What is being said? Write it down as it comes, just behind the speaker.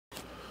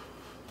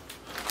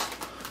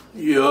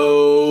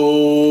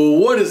Yo,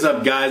 what is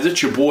up guys?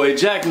 It's your boy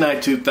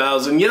Jackknife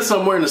 2000. Yes,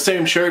 I'm wearing the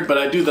same shirt, but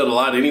I do that a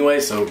lot anyway,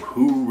 so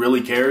who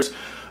really cares?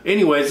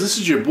 Anyways, this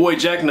is your boy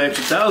Jackknife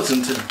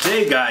 2000.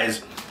 Today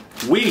guys,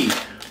 we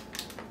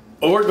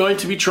are going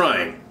to be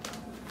trying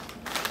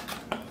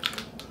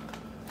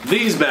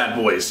these bad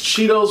boys,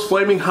 Cheetos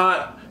Flaming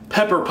Hot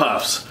Pepper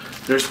Puffs.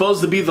 They're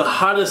supposed to be the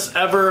hottest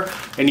ever,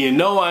 and you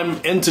know I'm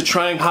into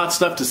trying hot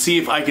stuff to see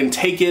if I can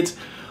take it.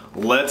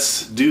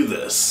 Let's do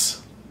this.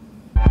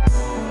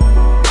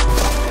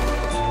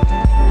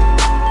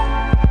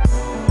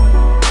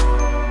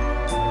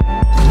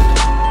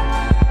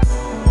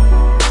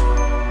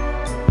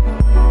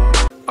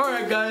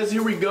 Guys,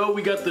 here we go.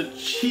 We got the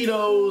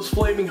Cheetos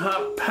Flaming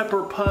Hot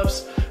Pepper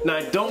Puffs. Now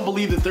I don't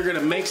believe that they're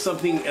gonna make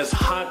something as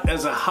hot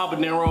as a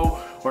habanero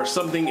or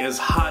something as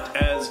hot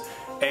as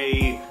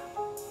a,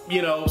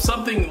 you know,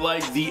 something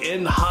like the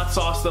end hot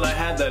sauce that I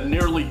had that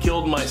nearly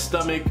killed my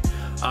stomach,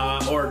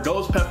 or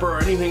ghost pepper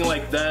or anything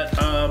like that.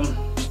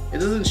 It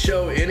doesn't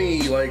show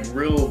any like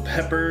real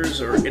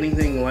peppers or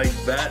anything like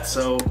that,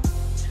 so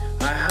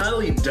I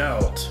highly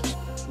doubt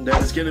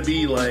that it's gonna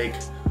be like,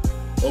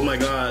 oh my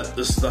god,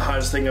 this is the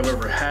hottest thing I've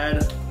ever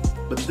had.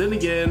 But then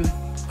again,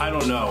 I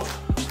don't know.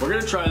 We're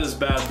gonna try this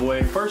bad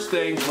boy. First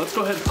thing, let's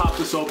go ahead and pop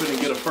this open and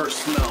get a first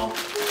smell.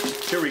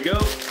 Here we go.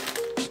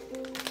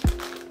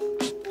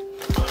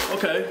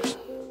 Okay.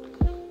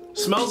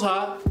 Smells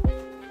hot.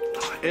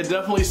 It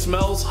definitely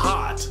smells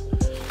hot.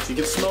 You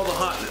can smell the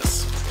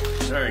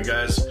hotness. Alright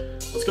guys,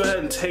 let's go ahead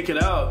and take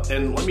it out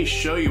and let me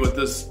show you what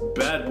this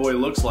bad boy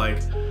looks like.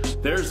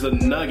 There's the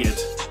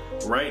nugget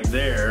right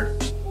there.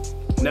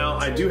 Now,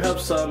 I do have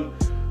some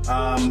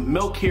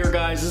milk here,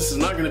 guys. This is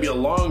not going to be a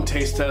long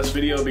taste test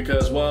video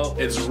because, well,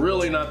 it's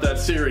really not that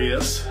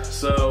serious.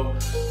 So,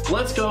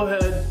 let's go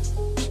ahead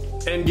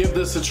and give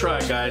this a try,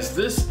 guys.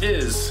 This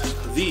is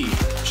the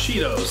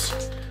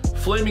Cheetos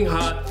Flaming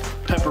Hot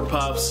Pepper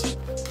Puffs.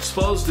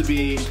 Supposed to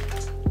be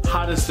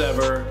hottest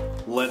ever.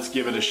 Let's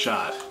give it a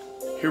shot.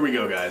 Here we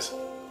go, guys.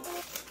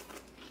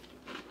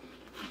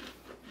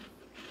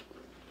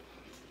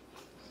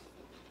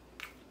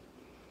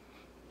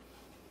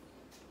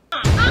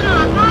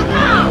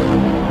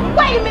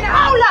 Wait a minute,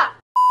 hold up!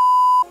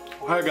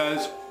 Alright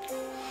guys,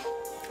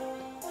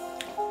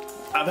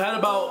 I've had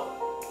about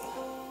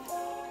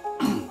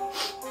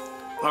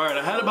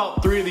I had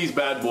about 3 of these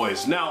bad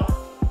boys. Now,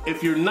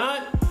 if you're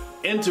not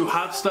into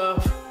hot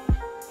stuff,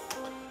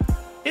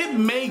 it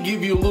may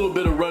give you a little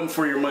bit of run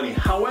for your money.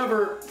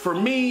 However, for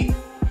me,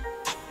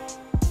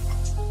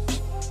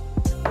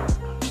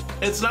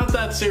 it's not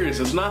that serious.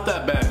 It's not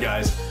that bad,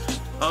 guys.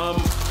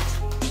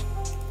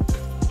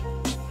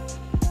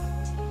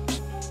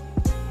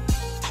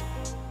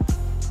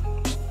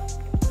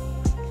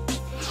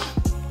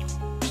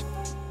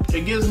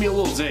 It gives me a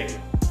little zing.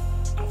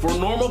 For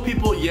normal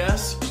people,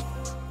 yes.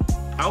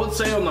 I would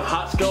say on the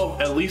hot scale,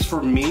 at least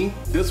for me,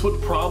 this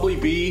would probably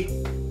be,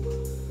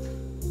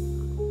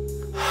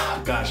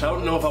 gosh, I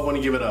don't know if I want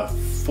to give it a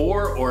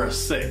 4 or a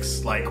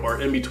 6, like,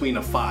 or in between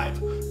a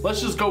 5.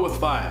 Let's just go with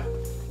 5.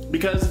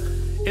 Because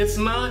it's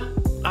not,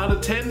 out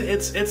of 10,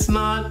 it's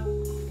not,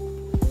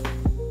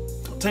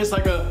 it tastes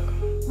like a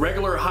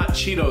regular hot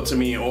Cheeto to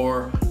me,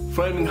 or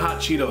Flaming Hot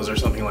Cheetos or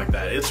something like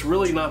that. It's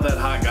really not that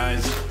hot,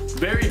 guys.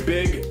 Very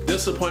big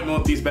disappointment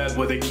with these bad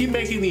boys. They keep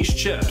making these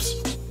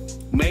chips,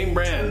 name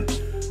brand.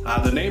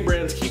 The name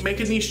brands keep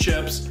making these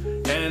chips,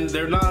 and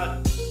they're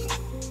not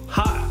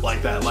hot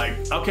like that. Like,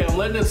 okay, I'm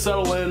letting it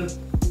settle in,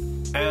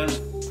 and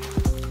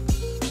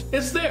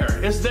it's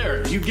there. It's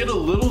there. You get a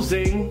little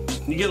zing.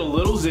 You get a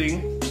little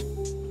zing,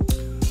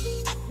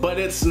 but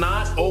it's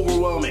not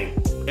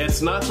overwhelming.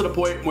 It's not to the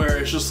point where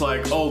it's just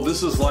like, oh,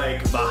 this is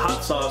like the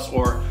hot sauce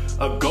or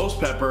a ghost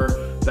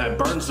pepper that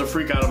burns the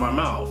freak out of my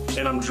mouth.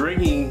 And I'm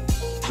drinking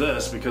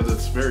this because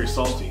it's very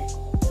salty.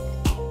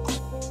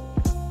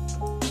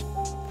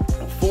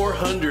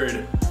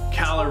 400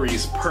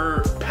 calories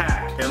per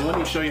pack. And let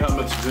me show you how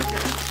much is in here.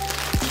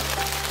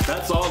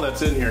 That's all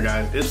that's in here,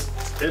 guys.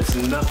 It's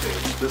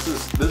nothing. This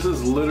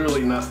is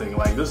literally nothing.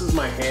 Like, this is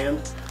my hand.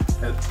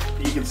 And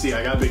you can see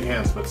I got big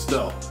hands, but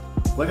still.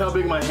 Look how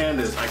big my hand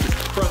is. I could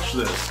crush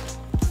this.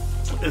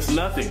 It's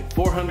nothing.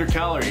 400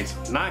 calories.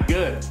 Not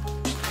good.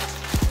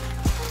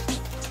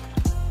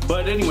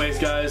 But anyways,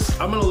 guys,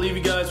 I'm gonna leave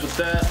you guys with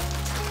that.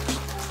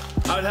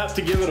 I'd have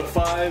to give it a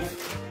 5.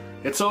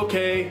 It's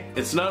okay.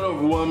 It's not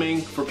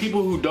overwhelming. For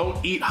people who don't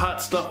eat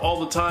hot stuff all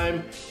the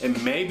time, it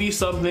may be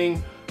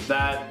something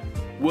that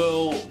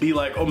will be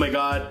like, oh my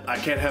god, I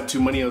can't have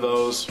too many of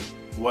those,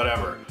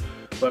 whatever.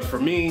 But for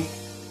me,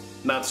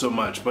 not so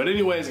much. But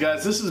anyways,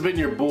 guys, this has been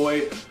your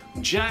boy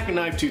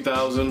Jackknife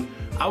 2000.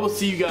 I will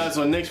see you guys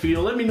on the next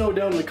video. Let me know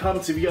down in the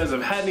comments if you guys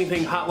have had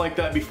anything hot like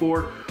that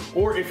before,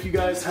 or if you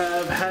guys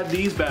have had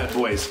these bad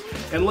boys,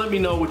 and let me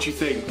know what you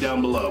think down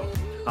below.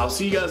 I'll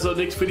see you guys on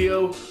the next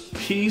video.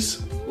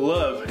 Peace,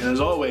 love, and as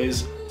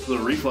always, the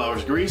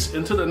reflowers grease.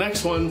 Into the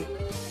next one.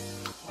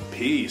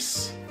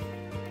 Peace.